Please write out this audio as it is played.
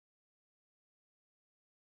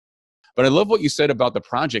But I love what you said about the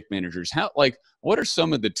project managers. What are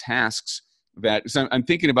some of the tasks that, so I'm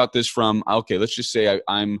thinking about this from, okay, let's just say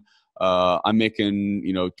I'm making,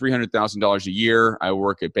 $300,000 a year. I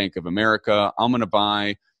work at Bank of America. I'm going to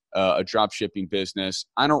buy a drop shipping business.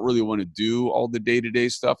 I don't really want to do all the day-to-day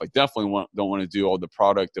stuff. I definitely don't want to do all the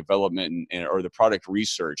product development or the product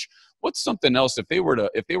research. What's something else if they were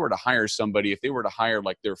to hire somebody, if they were to hire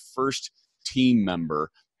like their first team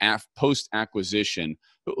member post acquisition,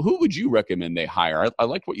 who would you recommend they hire? I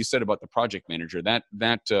like what you said about the project manager.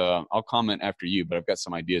 I'll comment after you, but I've got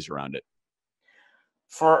some ideas around it.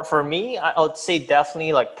 For me, I would say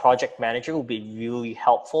definitely like project manager would be really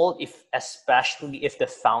helpful, especially if the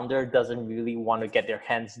founder doesn't really want to get their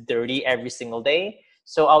hands dirty every single day.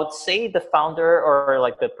 So I would say the founder or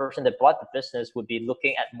like the person that bought the business would be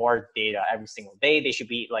looking at more data every single day. They should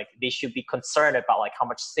be concerned about like how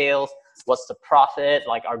much sales, what's the profit,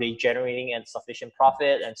 like are they generating sufficient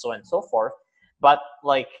profit, and so on and so forth. But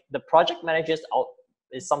like the project managers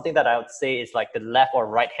is something that I would say is like the left or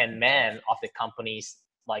right hand man of the company's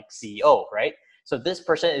like CEO, right? So this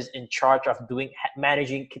person is in charge of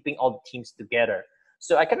managing, keeping all the teams together.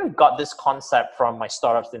 So I kind of got this concept from my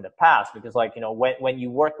startups in the past, because like, when you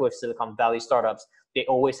work with Silicon Valley startups, they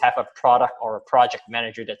always have a product or a project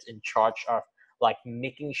manager that's in charge of like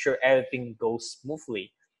making sure everything goes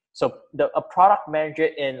smoothly. So a product manager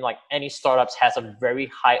in like any startups has a very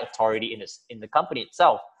high authority in the company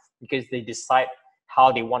itself, because they decide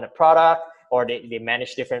how they want a product, or they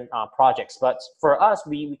manage different projects. But for us,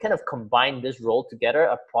 we kind of combine this role together,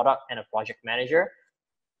 a product and a project manager.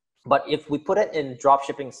 But if we put it in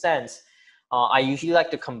dropshipping sense, I usually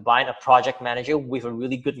like to combine a project manager with a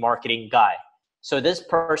really good marketing guy. So this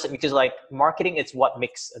person, because like marketing is what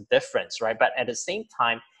makes a difference, right? But at the same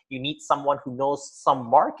time, you need someone who knows some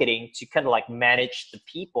marketing to kind of like manage the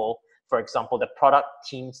people. For example, the product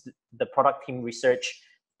team research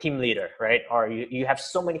team leader, right? Or you have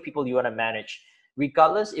so many people you want to manage.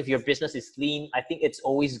 Regardless if your business is lean, I think it's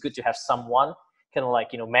always good to have someone kind of like,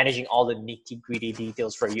 managing all the nitty-gritty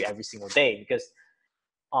details for you every single day, because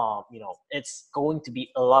it's going to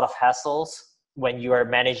be a lot of hassles when you are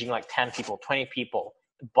managing like 10 people, 20 people.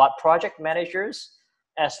 But project managers,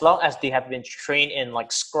 as long as they have been trained in like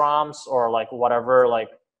scrums or like whatever, like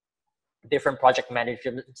different project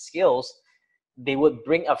management skills, they would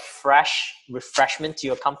bring a fresh refreshment to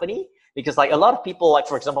your company. Because like a lot of people, like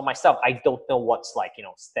for example myself, I don't know what's like,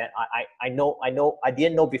 I know I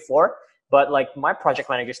didn't know before, but like my project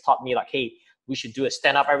managers taught me like, hey, we should do a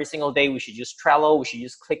stand up every single day. We should use Trello. We should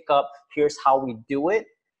use ClickUp. Here's how we do it.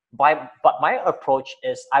 But my approach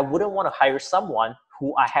is I wouldn't want to hire someone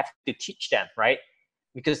who I have to teach them, right?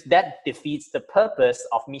 Because that defeats the purpose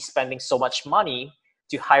of me spending so much money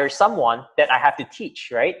to hire someone that I have to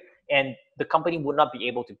teach, right? And the company would not be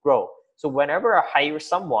able to grow. So whenever I hire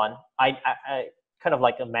someone, I kind of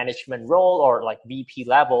like a management role or like VP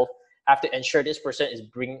level, I have to ensure this person is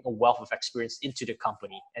bringing a wealth of experience into the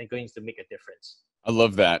company and going to make a difference. I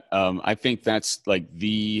love that. I think that's like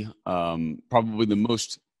probably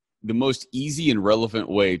the most easy and relevant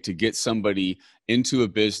way to get somebody into a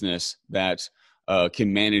business that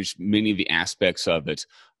can manage many of the aspects of it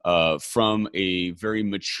from a very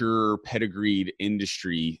mature, pedigreed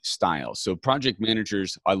industry style. So project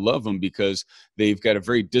managers, I love them because they've got a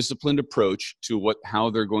very disciplined approach to how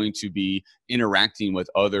they're going to be interacting with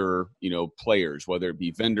other, players, whether it be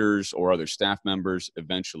vendors or other staff members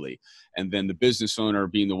eventually. And then the business owner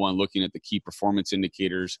being the one looking at the key performance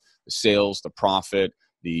indicators, the sales, the profit,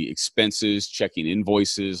 the expenses, checking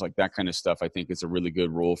invoices, like that kind of stuff. I think is a really good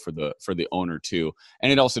role for the owner too.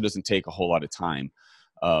 And it also doesn't take a whole lot of time.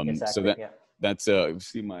 Exactly, So yeah. that's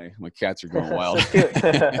see my cats are going wild. So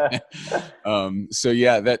cute. So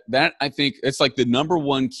yeah, that I think it's like the number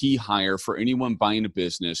one key hire for anyone buying a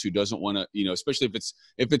business who doesn't want to, especially if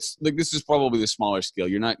it's like, this is probably the smaller scale.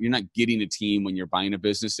 You're not getting a team when you're buying a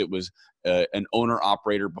business. It was an owner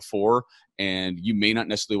operator before, and you may not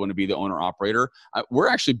necessarily want to be the owner operator. We're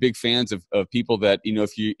actually big fans of people that,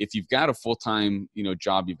 if you've got a full-time,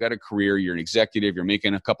 job, you've got a career, you're an executive, you're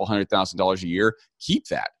making a couple $100,000 a year,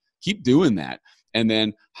 keep doing that. And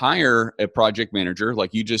then hire a project manager,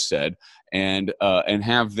 like you just said, and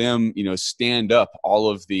have them, stand up all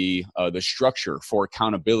of the structure for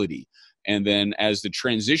accountability. And then as the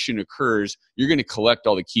transition occurs, you're going to collect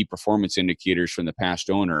all the key performance indicators from the past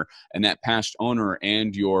owner, and that past owner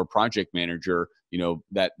and your project manager,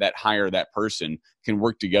 that hire that person can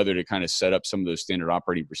work together to kind of set up some of those standard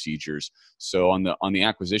operating procedures. So on the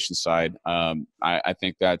acquisition side, I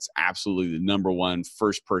think that's absolutely the number one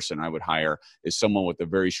first person I would hire is someone with a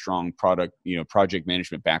very strong project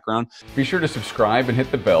management background. Be sure to subscribe and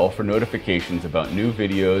hit the bell for notifications about new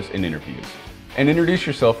videos and interviews. And introduce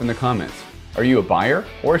yourself in the comments. Are you a buyer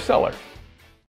or a seller?